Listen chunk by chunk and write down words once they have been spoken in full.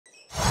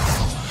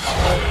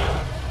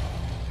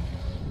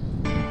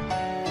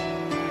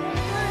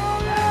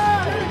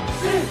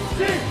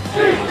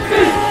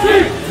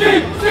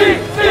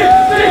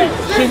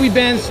we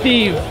ban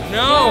Steve?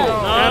 No,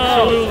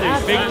 absolutely,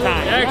 big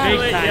time,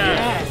 big time.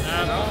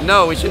 Yeah.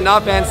 No, we should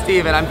not ban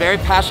Steve, and I'm very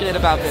passionate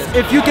about this.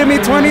 If you give me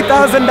 $20,000,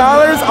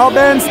 I'll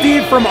ban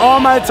Steve from all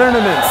my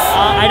tournaments.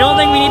 I don't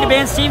think we need to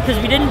ban Steve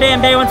because we didn't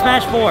ban Bay on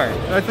Smash 4.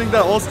 I think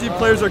that all Steve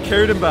players are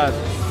carried and bad.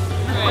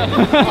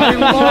 I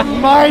love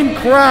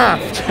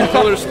Minecraft.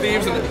 So there's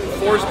Steves and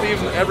 4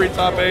 Steves in every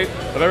top 8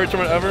 of every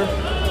tournament ever?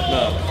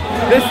 No.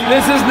 This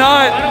is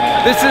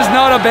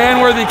not a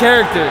ban-worthy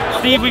character.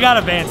 Steve, we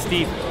gotta ban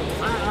Steve.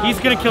 He's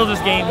gonna kill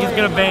this game. He's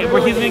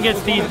gonna get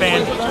Steve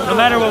banned. No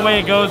matter what way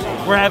it goes,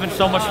 we're having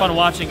so much fun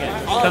watching it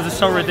because it's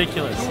so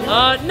ridiculous.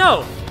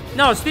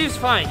 No, Steve's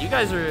fine. You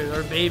guys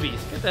are babies.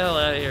 Get the hell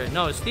out of here.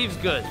 No, Steve's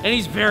good, and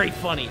he's very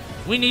funny.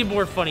 We need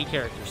more funny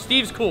characters.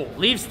 Steve's cool.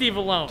 Leave Steve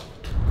alone.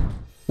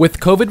 With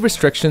COVID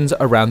restrictions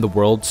around the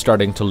world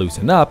starting to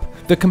loosen up,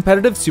 the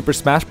competitive Super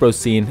Smash Bros.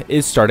 Scene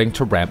is starting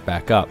to ramp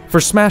back up. For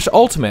Smash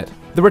Ultimate,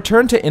 the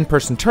return to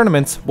in-person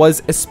tournaments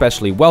was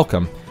especially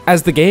welcome,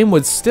 as the game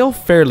was still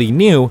fairly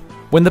new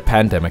when the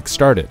pandemic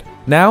started.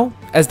 Now,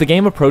 as the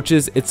game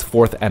approaches its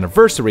 4th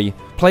anniversary,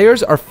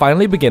 players are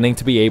finally beginning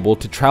to be able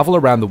to travel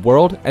around the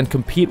world and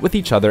compete with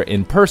each other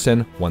in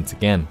person once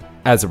again.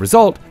 As a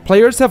result,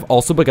 players have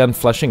also begun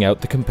fleshing out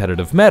the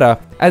competitive meta,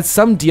 as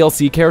some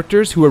DLC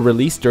characters who were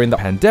released during the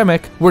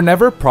pandemic were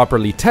never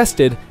properly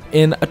tested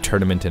in a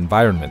tournament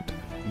environment.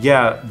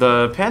 Yeah,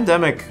 the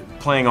pandemic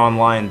playing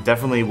online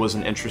definitely was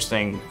an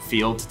interesting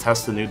field to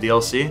test the new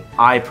DLC.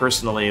 I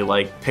personally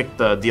picked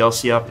the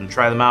DLC up and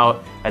try them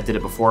out. I did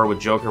it before with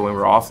Joker when we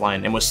were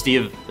offline, and with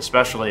Steve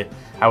especially,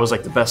 I was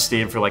the best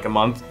Steve for a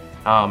month.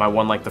 I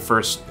won the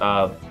first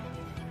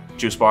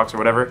juice box or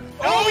whatever.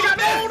 Oh, we got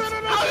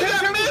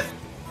missed!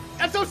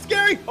 That's so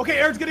scary! Okay,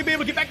 Aaron's gonna be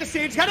able to get back to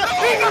stage. He got the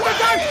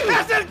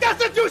dunk!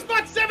 That's the juice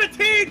box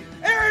 17!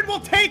 Aaron will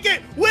take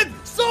it with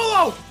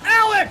solo!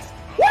 Alex!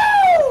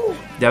 Woo!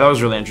 Yeah, that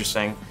was really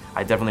interesting.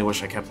 I definitely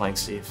wish I kept playing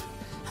Steve.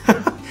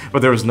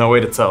 But there was no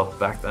way to tell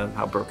back then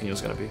how broken he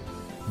was going to be.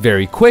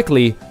 Very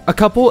quickly, a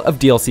couple of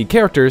DLC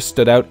characters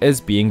stood out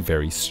as being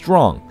very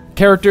strong.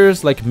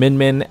 Characters like Min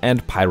Min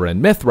and Pyra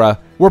and Mithra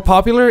were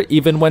popular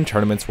even when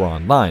tournaments were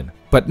online.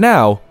 But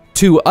now,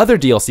 2 other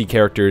DLC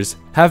characters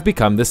have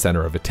become the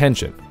center of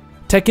attention.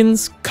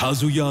 Tekken's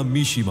Kazuya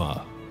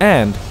Mishima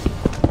and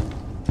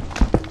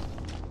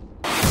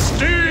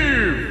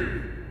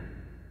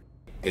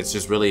It's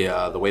just really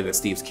the way that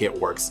Steve's kit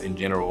works in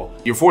general.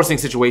 You're forcing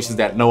situations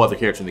that no other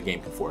character in the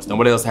game can force.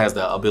 Nobody else has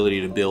the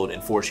ability to build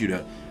and force you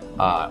to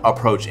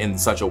approach in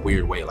such a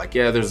weird way.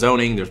 Yeah, there's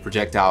zoning, there's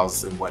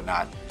projectiles and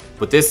whatnot,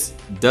 but this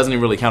doesn't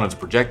even really count as a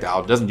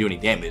projectile. It doesn't do any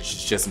damage,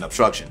 it's just an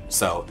obstruction.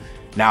 So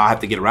now I have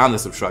to get around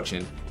this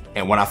obstruction,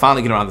 and when I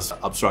finally get around this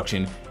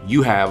obstruction,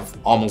 you have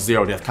almost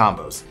 0 death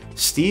combos.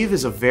 Steve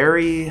is a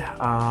very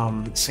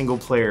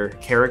single-player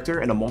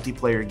character in a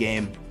multiplayer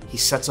game. He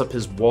sets up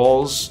his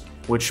walls,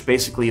 which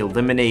basically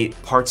eliminate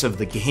parts of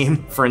the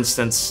game. For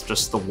instance,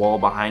 just the wall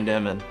behind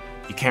him, and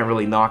you can't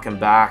really knock him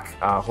back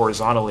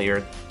horizontally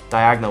or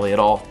diagonally at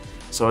all.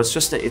 So it's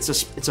just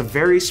it's a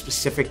very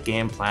specific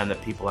game plan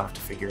that people have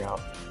to figure out.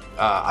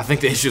 I think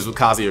the issues with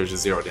Kazuya are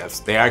just 0 deaths.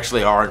 They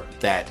actually aren't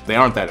that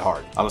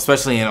hard,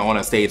 especially on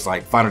a stage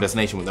like Final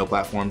Destination with no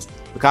platforms.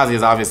 The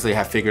Kazuyas obviously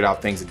have figured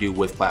out things to do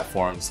with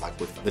platforms, like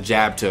with the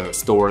jab to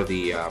store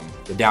the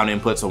down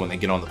input, so when they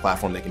get on the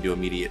platform, they can do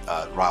immediate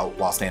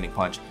while standing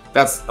punch.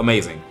 That's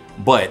amazing,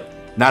 but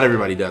not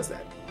everybody does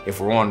that.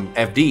 If we're on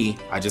FD,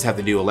 I just have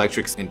to do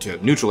electrics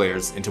into neutral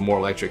airs, into more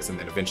electrics, and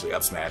then eventually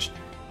up smash,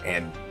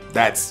 and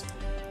that's,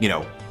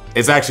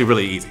 it's actually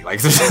really easy.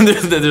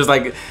 There's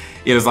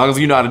as long as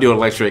you know how to do an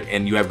electric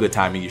and you have good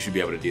timing, you should be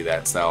able to do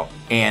that. So,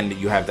 and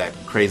you have that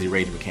crazy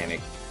rage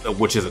mechanic,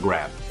 which is a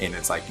grab. And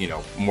it's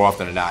more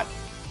often than not,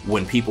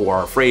 when people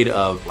are afraid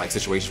of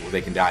situations where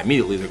they can die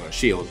immediately, they're going to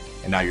shield,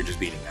 and now you're just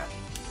beating that.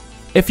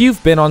 If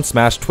you've been on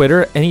Smash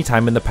Twitter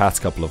anytime in the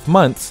past couple of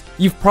months,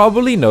 you've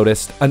probably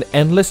noticed an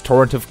endless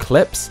torrent of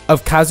clips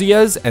of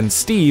Kazuya's and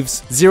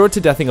Steve's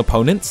 0-to-deathing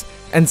opponents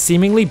and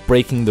seemingly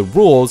breaking the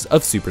rules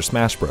of Super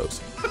Smash Bros.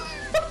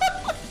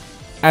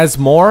 As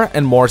more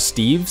and more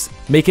Steves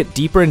make it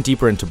deeper and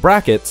deeper into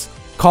brackets,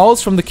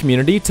 calls from the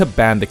community to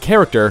ban the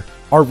character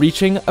are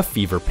reaching a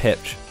fever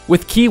pitch.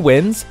 With key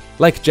wins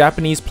like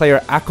Japanese player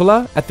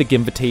Akula at the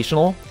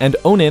Gimvitational and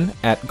Onin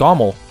at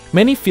GOML,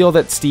 many feel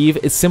that Steve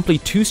is simply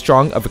too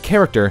strong of a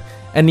character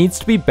and needs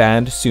to be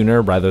banned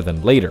sooner rather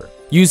than later,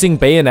 using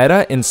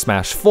Bayonetta in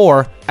Smash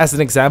 4 as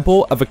an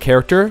example of a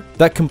character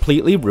that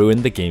completely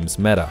ruined the game's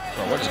meta.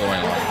 Bro, what is going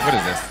on? What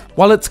is this?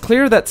 While it's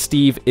clear that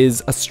Steve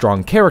is a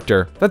strong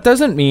character, that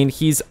doesn't mean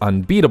he's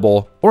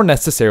unbeatable or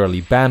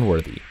necessarily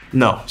ban-worthy.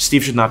 No,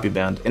 Steve should not be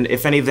banned. And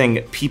if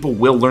anything, people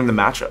will learn the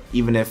matchup.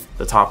 Even if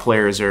the top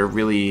players are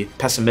really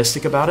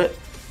pessimistic about it,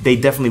 they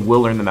definitely will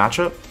learn the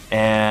matchup.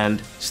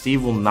 And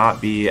Steve will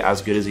not be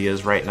as good as he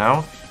is right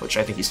now, which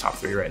I think he's top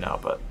 3 right now,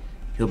 but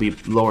he'll be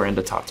lower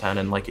into top 10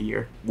 in a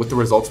year. With the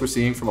results we're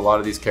seeing from a lot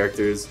of these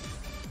characters,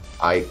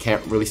 I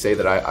can't really say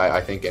that I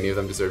think any of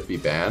them deserve to be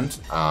banned.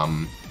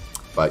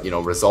 But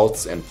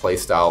results and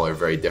playstyle are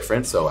very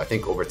different, so I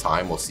think over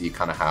time we'll see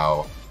kind of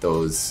how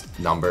those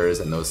numbers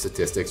and those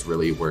statistics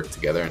really work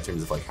together in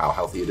terms of like how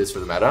healthy it is for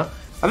the meta.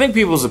 I think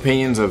people's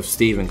opinions of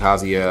Steve and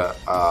Kazuya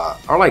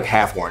are like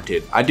half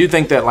warranted. I do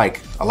think that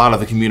like a lot of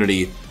the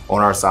community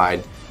on our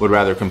side would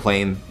rather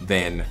complain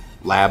than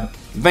lab.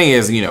 The thing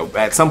is, you know,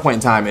 at some point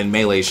in time in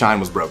Melee, Shine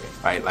was broken,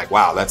 right? Like,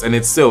 wow, and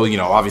it's still, you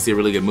know, obviously a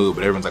really good move,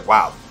 but everyone's like,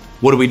 wow,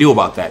 what do we do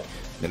about that?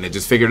 And they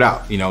just figured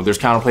out, you know, there's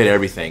counterplay to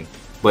everything.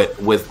 But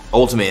with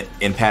Ultimate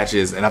in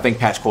patches, and I think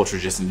patch culture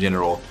just in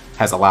general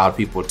has allowed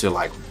people to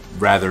like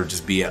rather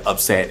just be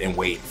upset and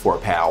wait for a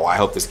PAL. I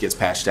hope this gets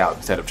patched out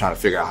instead of trying to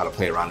figure out how to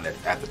play around it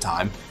at the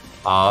time.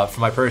 From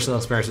my personal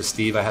experience with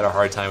Steve, I had a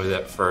hard time with it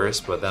at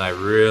first, but then I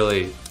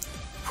really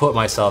put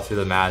myself through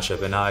the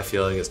matchup, and now I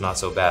feel like it's not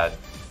so bad.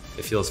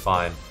 It feels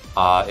fine.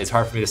 It's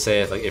hard for me to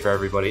say if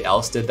everybody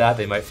else did that,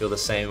 they might feel the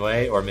same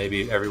way, or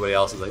maybe everybody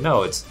else is like,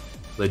 no, it's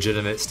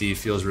legitimate. Steve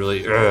feels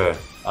really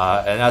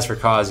and as for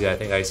Kazuya, I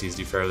think ICs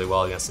do fairly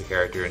well against the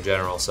character in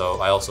general, so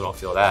I also don't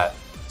feel that.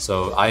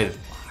 So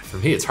for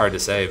me, it's hard to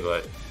say,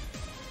 but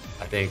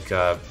I think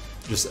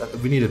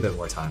we need a bit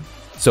more time.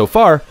 So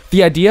far,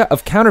 the idea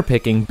of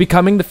counterpicking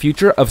becoming the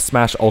future of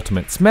Smash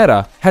Ultimate's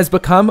meta has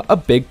become a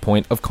big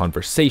point of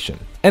conversation,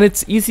 and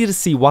it's easy to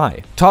see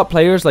why. Top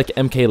players like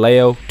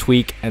MKLeo,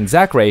 Tweak, and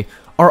Zachary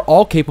are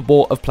all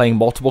capable of playing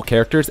multiple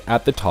characters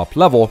at the top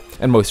level,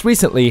 and most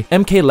recently,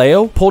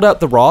 MKLeo pulled out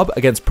the Rob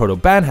against Proto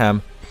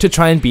Banham to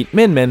try and beat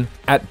Min Min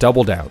at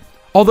Double Down.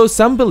 Although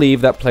some believe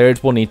that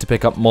players will need to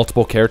pick up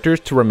multiple characters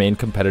to remain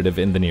competitive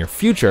in the near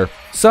future,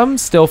 some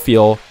still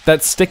feel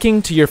that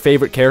sticking to your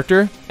favorite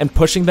character and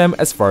pushing them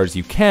as far as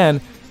you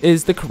can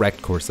is the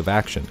correct course of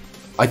action.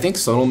 I think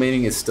solo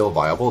maining is still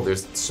viable.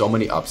 There's so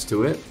many ups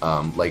to it.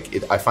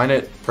 I find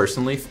it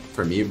personally,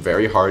 for me,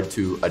 very hard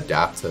to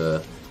adapt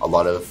to a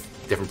lot of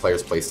different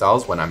players'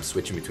 playstyles when I'm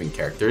switching between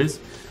characters.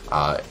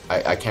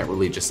 I can't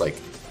really just like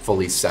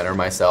fully center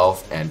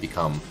myself and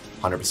become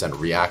 100%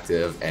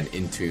 reactive and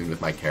in tune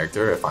with my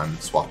character if I'm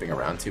swapping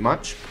around too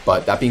much.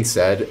 But that being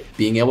said,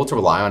 being able to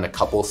rely on a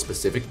couple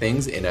specific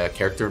things in a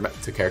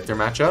character-to-character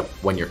matchup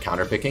when you're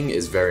counterpicking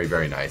is very,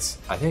 very nice.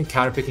 I think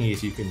counterpicking,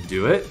 if you can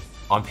do it,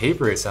 on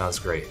paper it sounds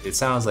great. It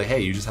sounds like,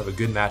 hey, you just have a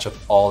good matchup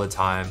all the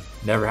time,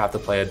 never have to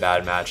play a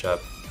bad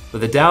matchup. But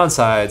the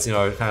downsides, you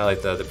know, kind of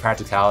like the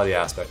practicality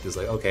aspect is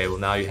like, okay, well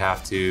now you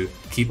have to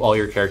keep all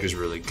your characters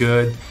really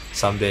good.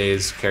 Some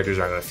days characters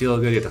aren't going to feel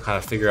good. You have to kind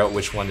of figure out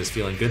which one is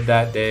feeling good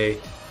that day.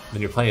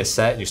 When you're playing a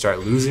set and you start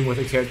losing with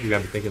a character, you're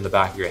going to be thinking in the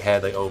back of your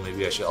head like, oh,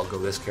 maybe I'll go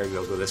this character,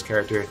 I'll go this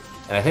character.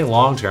 And I think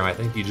long term, I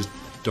think you just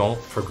don't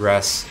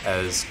progress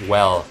as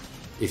well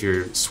if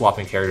you're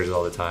swapping characters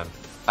all the time.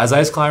 As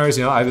Ice Climbers,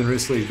 you know, I've been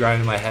recently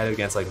grinding my head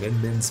against like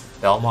Min Min's,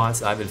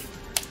 Belmonts, and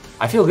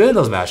I feel good in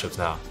those matchups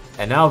now.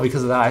 And now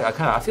because of that,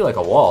 I feel like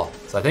a wall.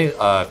 So I think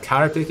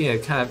counterpicking,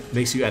 it kind of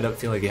makes you end up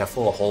feeling like you have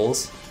full of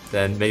holes,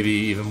 then maybe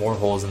even more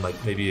holes than like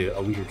maybe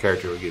a weaker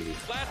character would give you.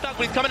 Last up,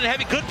 he's coming in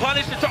heavy, good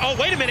punish. Oh,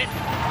 wait a minute.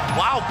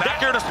 Wow,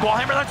 back air to Small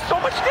Hammer, that's so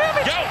much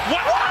damage. Yo,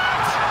 what?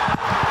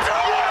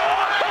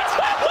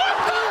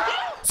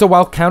 So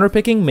while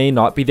counterpicking may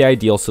not be the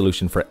ideal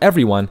solution for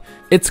everyone,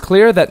 it's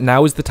clear that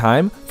now is the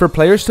time for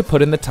players to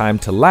put in the time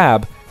to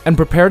lab and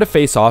prepare to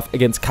face off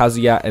against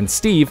Kazuya and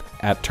Steve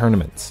at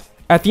tournaments.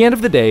 At the end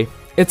of the day,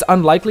 it's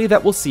unlikely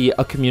that we'll see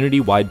a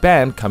community-wide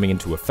ban coming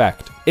into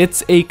effect.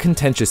 It's a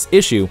contentious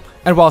issue,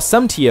 and while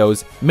some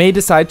TOs may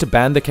decide to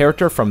ban the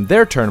character from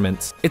their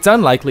tournaments, it's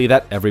unlikely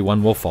that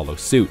everyone will follow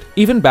suit.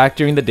 Even back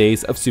during the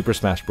days of Super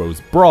Smash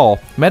Bros. Brawl,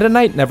 Meta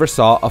Knight never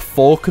saw a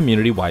full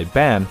community-wide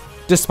ban,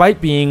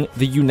 despite being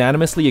the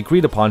unanimously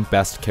agreed upon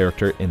best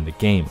character in the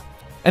game.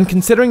 And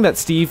considering that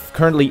Steve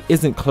currently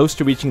isn't close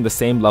to reaching the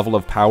same level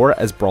of power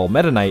as Brawl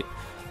Meta Knight,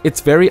 it's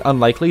very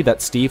unlikely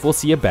that Steve will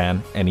see a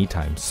ban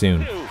anytime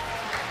soon.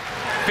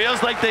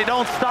 Feels like they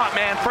don't stop,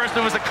 man. First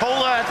it was a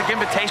Cola at the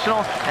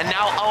Invitational, and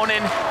now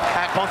Onin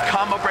at both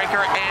Combo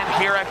Breaker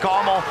and here at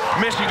GOML.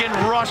 Michigan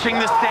rushing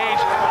the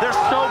stage. They're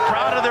so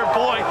proud of their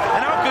boy,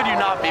 and how could you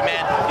not be,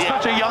 man?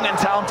 Such a young and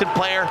talented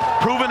player,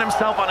 proving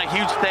himself on a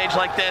huge stage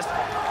like this.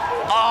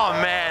 Oh,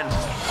 man.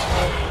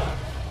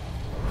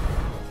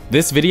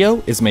 This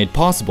video is made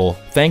possible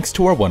thanks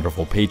to our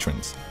wonderful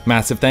patrons.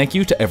 Massive thank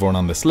you to everyone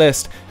on this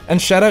list, and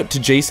shout out to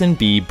Jason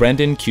B,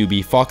 Brendan,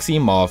 QB, Foxy,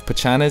 Mauve,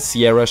 Pachanas,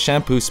 Sierra,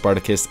 Shampoo,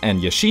 Spartacus,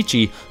 and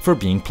Yashichi for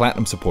being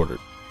platinum supporters.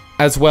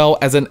 As well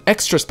as an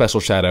extra special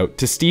shout out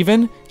to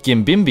Steven,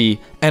 Gimbimbi,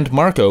 and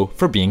Marco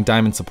for being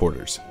diamond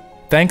supporters.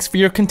 Thanks for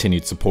your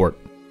continued support.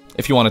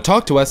 If you want to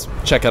talk to us,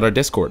 check out our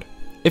Discord.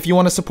 If you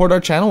want to support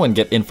our channel and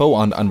get info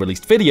on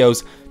unreleased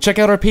videos, check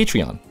out our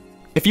Patreon.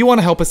 If you want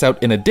to help us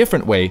out in a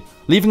different way,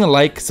 leaving a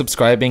like,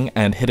 subscribing,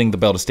 and hitting the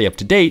bell to stay up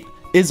to date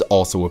is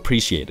also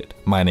appreciated.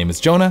 My name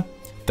is Jonah.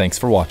 Thanks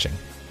for watching.